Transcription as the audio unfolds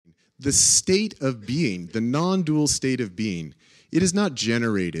the state of being, the non-dual state of being, it is not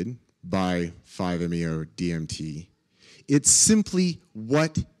generated by 5-MeO-DMT. It's simply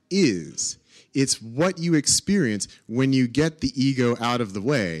what is. It's what you experience when you get the ego out of the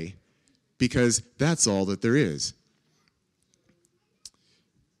way, because that's all that there is.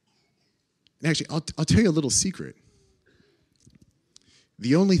 And actually, I'll tell you a little secret.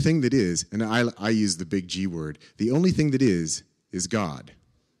 The only thing that is, and I use the big G word, the only thing that is God.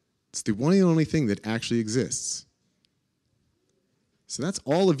 It's the one and only thing that actually exists. So that's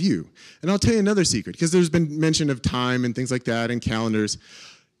all of you. And I'll tell you another secret, because there's been mention of time and things like that and calendars.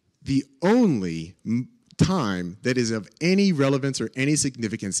 The only time that is of any relevance or any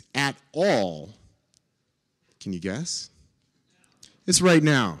significance at all, can you guess? It's right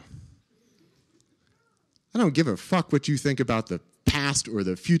now. I don't give a fuck what you think about the past or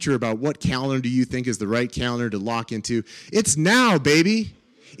the future, about what calendar do you think is the right calendar to lock into. It's now, baby.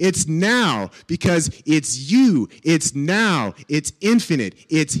 It's now, because it's you. It's now. It's infinite.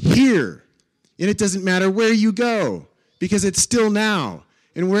 It's here. And it doesn't matter where you go, because it's still now.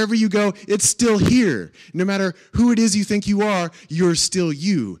 And wherever you go, it's still here. No matter who it is you think you are, you're still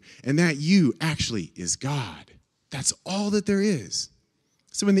you. And that you actually is God. That's all that there is.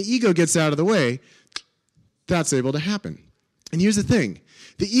 So when the ego gets out of the way, that's able to happen. And here's the thing.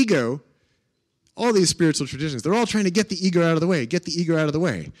 The ego, all these spiritual traditions, they're all trying to get the ego out of the way, get the ego out of the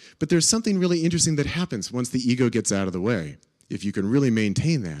way. But there's something really interesting that happens once the ego gets out of the way. If you can really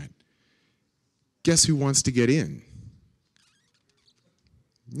maintain that, guess who wants to get in?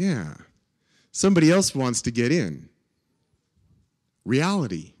 Yeah. Somebody else wants to get in.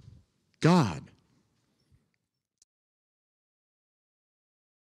 Reality. God.